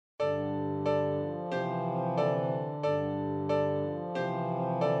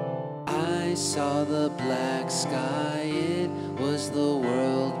I saw the black sky, it was the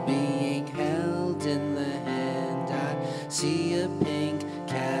world being held in the hand. I see a pink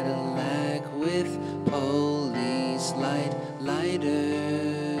Cadillac with police lighters.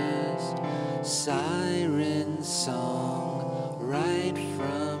 Siren song, right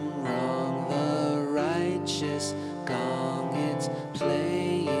from wrong, the righteous gong, it's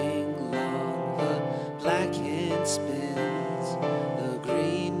playing long. The black hand spins, the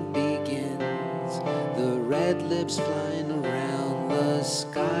green begins, the red lips flying around the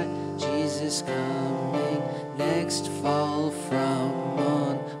sky. Jesus coming, next fall from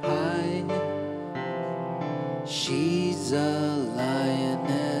on high. She's a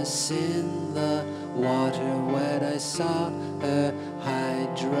lioness in the water wet. I saw her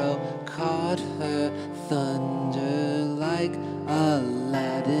hydro, caught her thunder like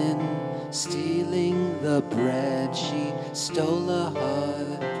Aladdin, stealing the bread. She stole a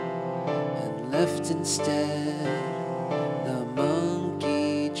heart and left instead. The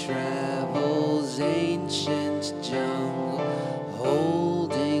monkey travels ancient jungle,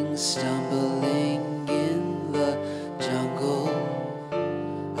 holding, stumbling in the jungle.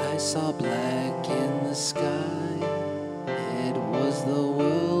 I saw black in the sky, it was the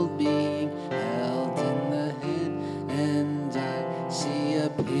world being held in the hand. And I see a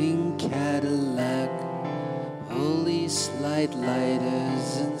pink Cadillac, police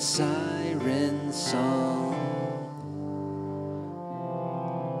lighters and siren song,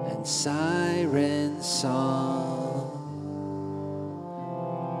 and siren song,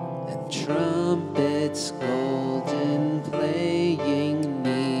 and trumpets golden playing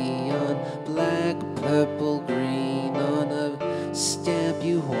neon, black, purple, green on a stamp.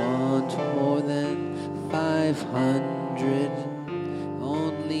 You want more than 500,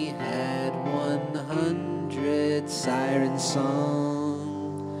 only had 100. Siren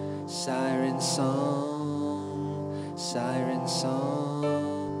song, siren song, siren song.